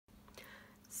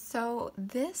So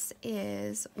this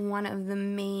is one of the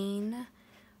main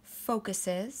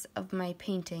focuses of my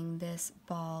painting, this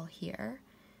ball here.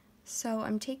 So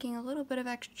I'm taking a little bit of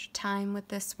extra time with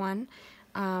this one,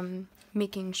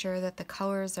 making sure that the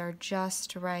colors are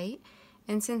just right.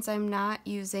 And since I'm not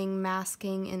using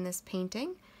masking in this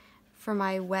painting, for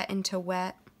my wet into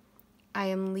wet, I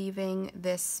am leaving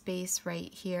this space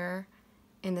right here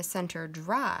in the center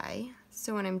dry.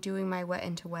 So when I'm doing my wet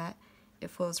into wet, it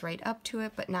flows right up to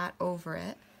it, but not over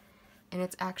it. And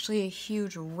it's actually a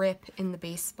huge rip in the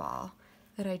baseball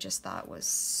that I just thought was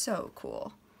so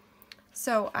cool.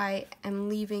 So I am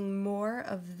leaving more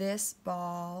of this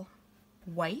ball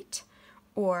white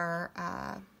or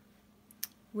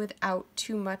without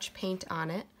too much paint on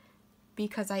it,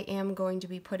 because I am going to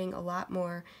be putting a lot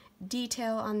more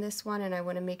detail on this one, and I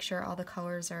want to make sure all the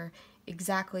colors are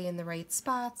exactly in the right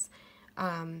spots,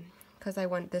 because I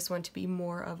want this one to be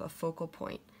more of a focal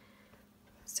point.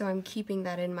 So I'm keeping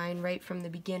that in mind right from the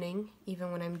beginning,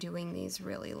 even when I'm doing these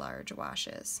really large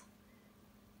washes.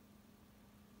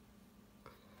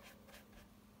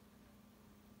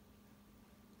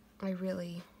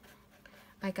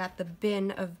 I got the bin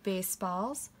of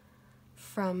baseballs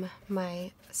from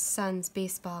my son's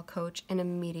baseball coach, and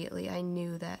immediately I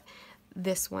knew that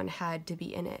this one had to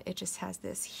be in it. It just has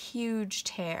this huge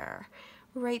tear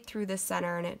right through the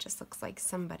center, and it just looks like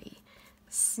somebody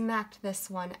smacked this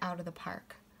one out of the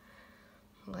park.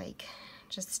 Like,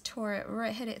 just tore it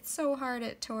right, hit it so hard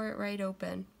it tore it right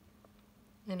open.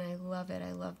 And I love it.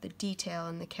 I love the detail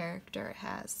and the character it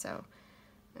has. So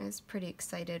I was pretty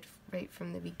excited right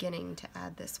from the beginning to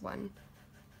add this one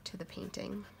to the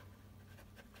painting.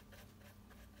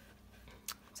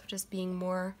 So just being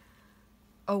more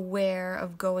aware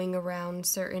of going around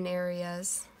certain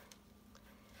areas,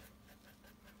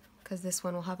 because this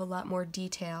one will have a lot more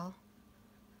detail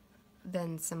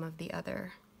than some of the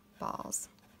other balls.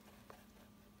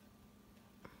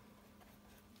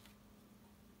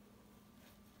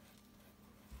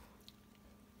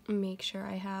 Make sure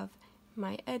I have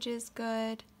my edges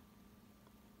good.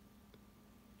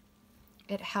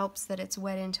 It helps that it's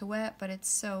wet into wet, but it's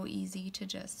so easy to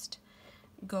just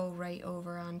go right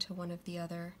over onto one of the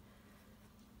other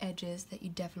edges that you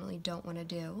definitely don't want to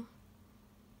do.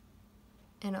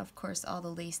 And of course all the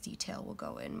lace detail will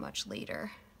go in much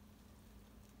later.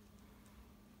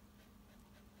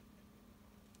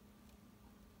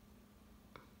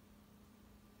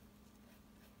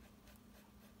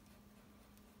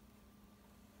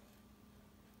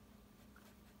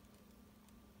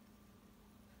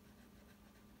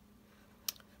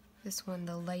 This one,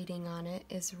 the lighting on it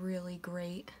is really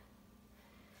great,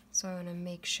 so I want to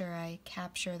make sure I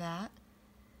capture that.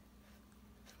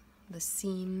 The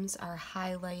seams are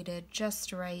highlighted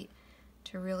just right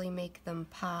to really make them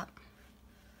pop.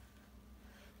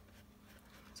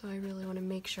 So I really want to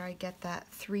make sure I get that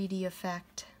 3D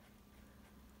effect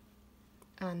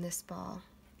on this ball.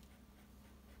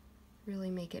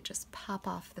 Really make it just pop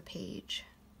off the page.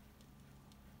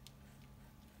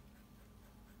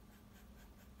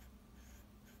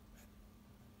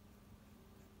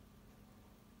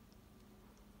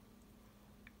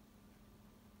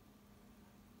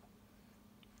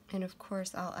 And of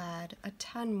course I'll add a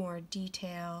ton more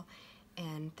detail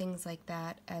and things like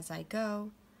that as I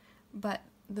go, but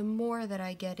the more that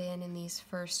I get in these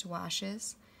first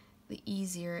washes, the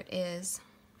easier it is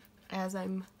as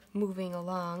I'm moving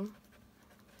along.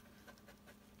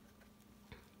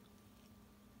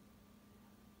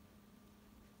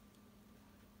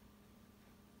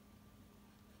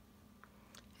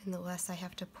 And the less I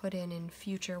have to put in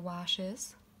future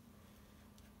washes.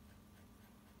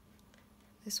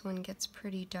 This one gets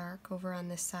pretty dark over on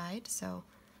this side, so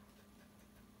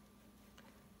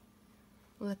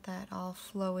let that all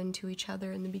flow into each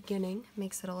other in the beginning.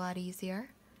 Makes it a lot easier.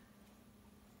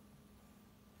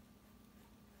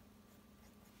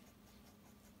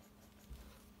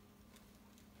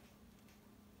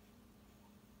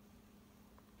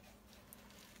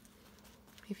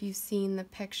 If you've seen the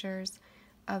pictures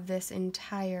of this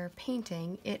entire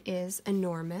painting, it is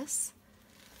enormous.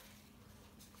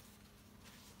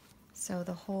 So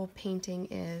the whole painting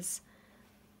is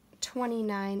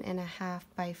 29.5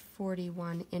 by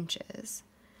 41 inches,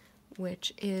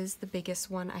 which is the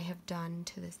biggest one I have done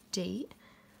to this date.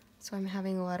 So I'm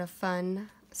having a lot of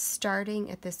fun starting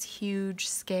at this huge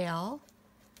scale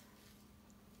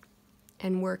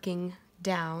and working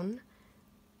down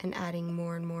and adding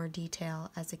more and more detail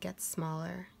as it gets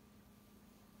smaller.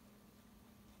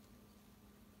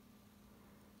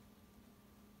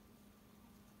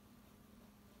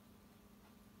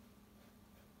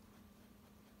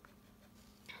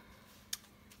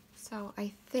 So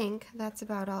I think that's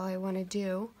about all I want to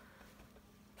do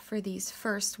for these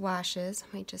first washes.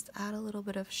 I might just add a little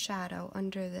bit of shadow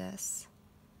under this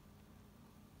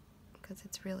because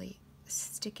it's really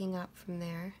sticking up from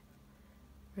there.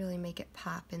 Really make it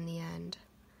pop in the end.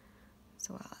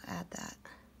 So I'll add that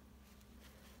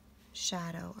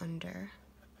shadow under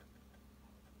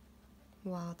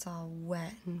while it's all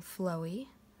wet and flowy.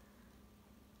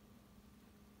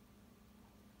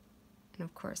 And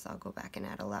of course I'll go back and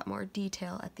add a lot more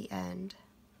detail at the end.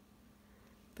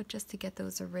 But just to get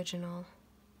those original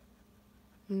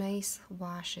nice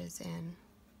washes in,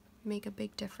 make a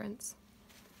big difference.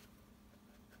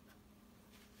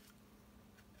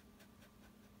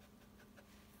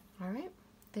 All right,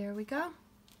 there we go.